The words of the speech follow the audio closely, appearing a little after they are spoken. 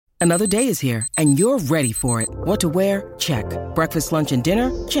Another day is here, and you're ready for it. What to wear? Check. Breakfast, lunch, and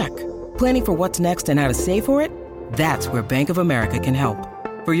dinner? Check. Planning for what's next and how to save for it? That's where Bank of America can help.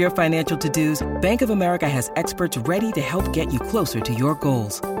 For your financial to-dos, Bank of America has experts ready to help get you closer to your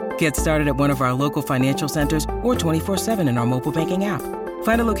goals. Get started at one of our local financial centers or 24/7 in our mobile banking app.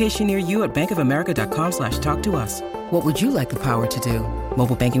 Find a location near you at bankofamerica.com/talktous. What would you like the power to do?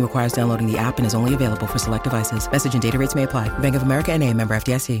 Mobile banking requires downloading the app and is only available for select devices. Message and data rates may apply. Bank of America N.A., member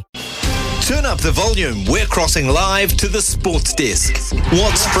FDIC. Turn up the volume. We're crossing live to the sports desk.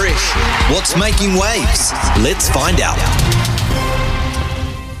 What's fresh? What's making waves? Let's find out.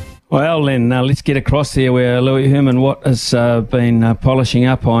 Well, then, let's get across there where Louis Herman-Watt has been polishing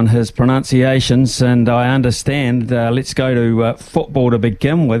up on his pronunciations, and I understand, let's go to football to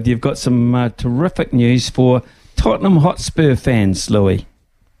begin with. You've got some terrific news for Tottenham Hotspur fans, Louis.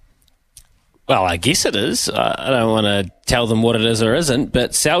 Well, I guess it is. I don't want to tell them what it is or isn't,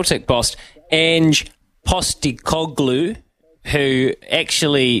 but Celtic boss Ange Postecoglou, who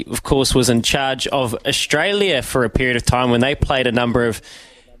actually, of course, was in charge of Australia for a period of time when they played a number of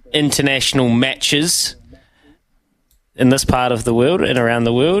international matches in this part of the world and around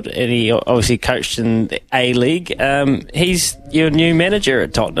the world, and he obviously coached in the A-League. He's your new manager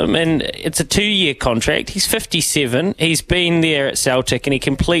at Tottenham, and it's a 2-year contract. He's 57. He's been there at Celtic, and he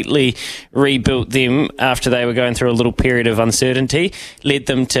completely rebuilt them after they were going through a little period of uncertainty, led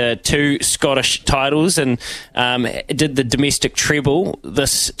them to 2 Scottish titles, and did the domestic treble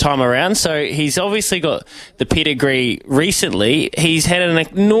this time around. So he's obviously got the pedigree recently. He's had an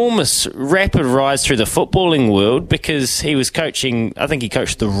enormous, rapid rise through the footballing world because he was coaching, I think he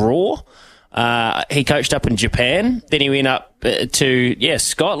coached the Raw. He coached up in Japan. Then he went up to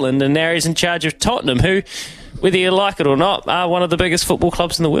Scotland, and now he's in charge of Tottenham, who, whether you like it or not, are one of the biggest football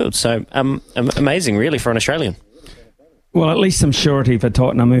clubs in the world. So amazing, really, for an Australian. Well, at least some surety for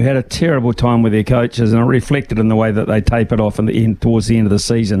Tottenham, who had a terrible time with their coaches, and it reflected in the way that they tapered off in the end, towards the end of the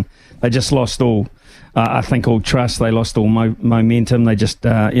season. They just lost all trust. They lost all momentum. They just,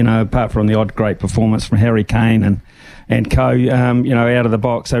 apart from the odd great performance from Harry Kane and co, out of the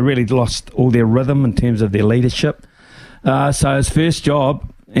box, they really lost all their rhythm in terms of their leadership. So his first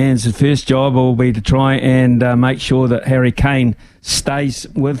job will be to try and make sure that Harry Kane stays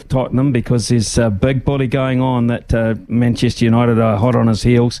with Tottenham, because there's a big bully going on that Manchester United are hot on his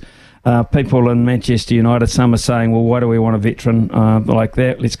heels. People in Manchester United, some are saying, well, why do we want a veteran like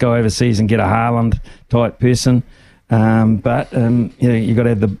that? Let's go overseas and get a Haaland-type person. But you've got to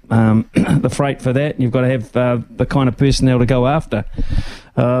have the freight for that, and you've got to have the kind of personnel to go after.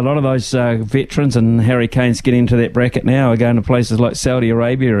 A lot of those veterans, and Harry Kane's getting into that bracket now, are going to places like Saudi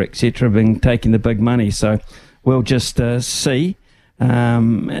Arabia, etc., taking the big money. So we'll just see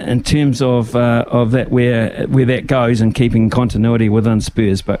in terms of that where that goes, and keeping continuity within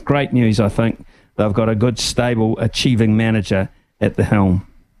Spurs. But great news, I think. They've got a good, stable, achieving manager at the helm.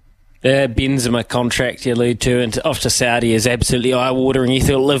 The Benzema contract you allude to, and off to Saudi, is absolutely eye-watering. You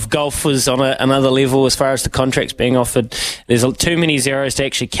thought Live Golf was on another level as far as the contracts being offered. There's too many zeros to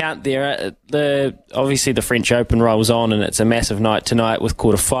actually count there. Obviously, the French Open rolls on, and it's a massive night tonight with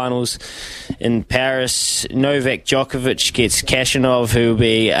quarterfinals in Paris. Novak Djokovic gets Kashanov, who will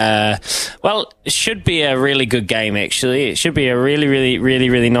be, it should be a really good game, actually. It should be a really, really,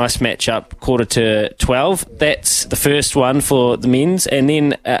 really, really nice matchup, 11:45. That's the first one for the men's, and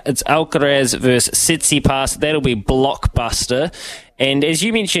then it's Alcaraz versus Tsitsipas. That'll be blockbuster. And as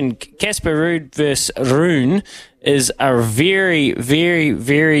you mentioned, Casper Ruud versus Rune is a very, very,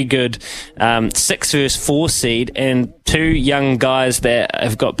 very good 6 versus 4 seed, and 2 young guys that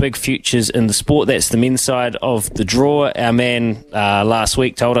have got big futures in the sport. That's the men's side of the draw. Our man last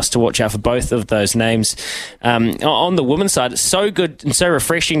week told us to watch out for both of those names. On the women's side, it's so good and so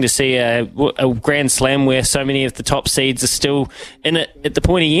refreshing to see a Grand Slam where so many of the top seeds are still in it at the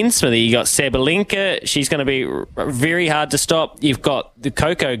pointy end. So you got Sabalenka, she's going to be very hard to stop. You've got the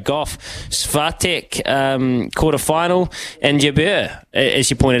Coco Gauff, Swiatek quarterfinal, and Jabeur, as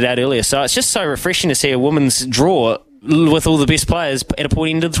you pointed out earlier. So it's just so refreshing to see a women's draw with all the best players at a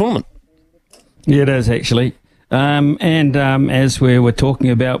point end of the tournament. Yeah, it is, actually. As we were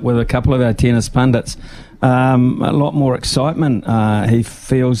talking about with a couple of our tennis pundits, a lot more excitement he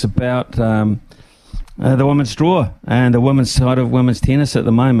feels about the women's draw and the women's side of women's tennis at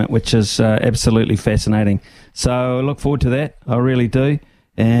the moment, which is absolutely fascinating. So I look forward to that. I really do.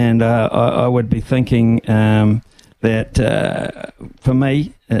 And I would be thinking that for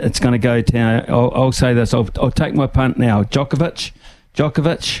me, it's going to go down. I'll say this. I'll take my punt now. Djokovic,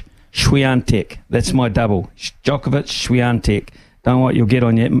 Swiatek. That's my double. Djokovic, Swiatek. Don't know what you'll get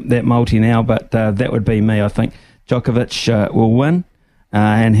on that multi now, but that would be me. I think Djokovic will win.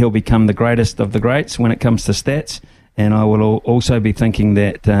 and he'll become the greatest of the greats when it comes to stats. And I will also be thinking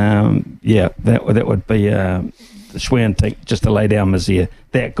that, that would be Schwan Tink just to lay down Mazier.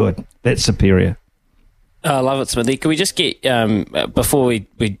 That good. That's superior. I love it, Smithy. Can we just get, before we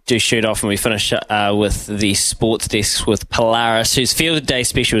do shoot off and we finish with the sports desk with Polaris, whose Field Day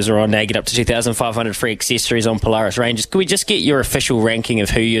specials are on now, get up to 2,500 free accessories on Polaris ranges. Can we just get your official ranking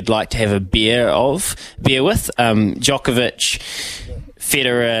of who you'd like to have a beer with? Djokovic,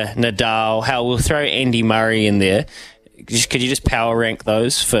 Federer, Nadal, hell, we'll throw Andy Murray in there. Could you just power rank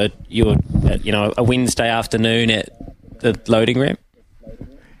those for your, a Wednesday afternoon at the loading ramp?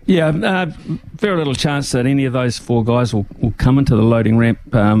 Yeah, very little chance that any of those four guys will come into the loading ramp,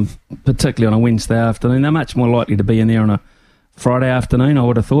 particularly on a Wednesday afternoon. They're much more likely to be in there on a Friday afternoon, I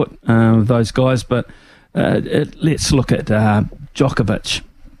would have thought, those guys. But let's look at Djokovic.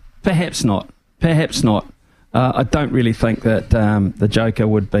 Perhaps not. I don't really think that the Joker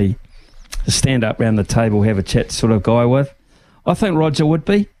would be a stand up round the table, have a chat sort of guy with. I think Roger would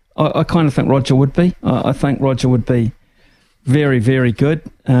be. I kind of think Roger would be. I think Roger would be very, very good.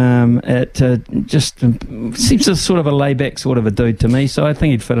 Just seems a sort of a layback sort of a dude to me, so I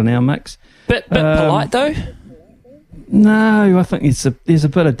think he'd fit in our mix. Bit polite though. No, I think there's a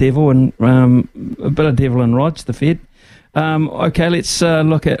bit of devil and a bit of devil in Rog, the Fed. Okay, let's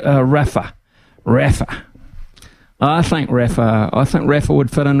look at Rafa. I think Rafa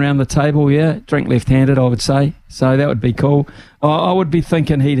would fit in around the table, yeah. Drink left-handed, I would say. So that would be cool. I would be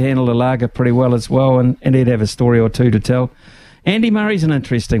thinking he'd handle a lager pretty well as well, and he'd have a story or two to tell. Andy Murray's an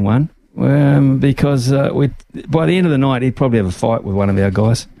interesting one, because by the end of the night, he'd probably have a fight with one of our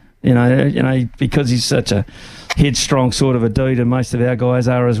guys. Because he's such a headstrong sort of a dude, and most of our guys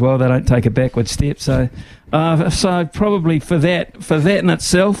are as well. They don't take a backward step. So probably for that in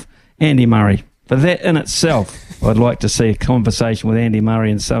itself, Andy Murray. For that in itself, I'd like to see a conversation with Andy Murray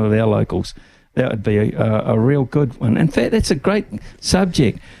and some of our locals. That would be a real good one. In fact, that's a great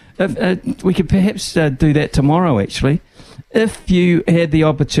subject. We could perhaps do that tomorrow, actually. If you had the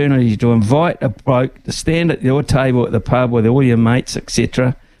opportunity to invite a bloke to stand at your table at the pub with all your mates,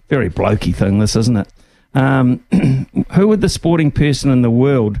 etc., very blokey thing, this, isn't it? Who would the sporting person in the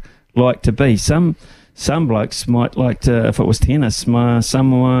world like to be? Some blokes might like to, if it was tennis,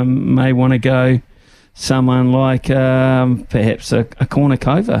 someone may want to go someone like perhaps a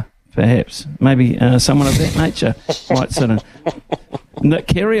Kornikova, perhaps. Maybe someone of that nature might sit in. Nick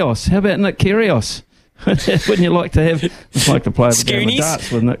Kyrgios. How about Nick Kyrgios? Wouldn't you like to have... I'd like to play a game of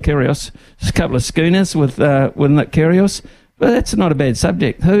darts with Nick Kyrgios. Just a couple of schooners with Nick Kyrgios. But that's not a bad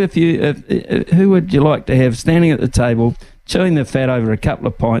subject. Who would you like to have standing at the table, chewing the fat over a couple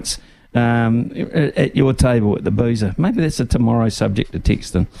of pints, at your table at the boozer? Maybe that's a tomorrow subject to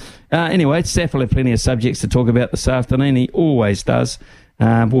text in. Anyway, Staff will have plenty of subjects to talk about this afternoon. He always does.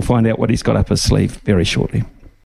 We'll find out what he's got up his sleeve very shortly.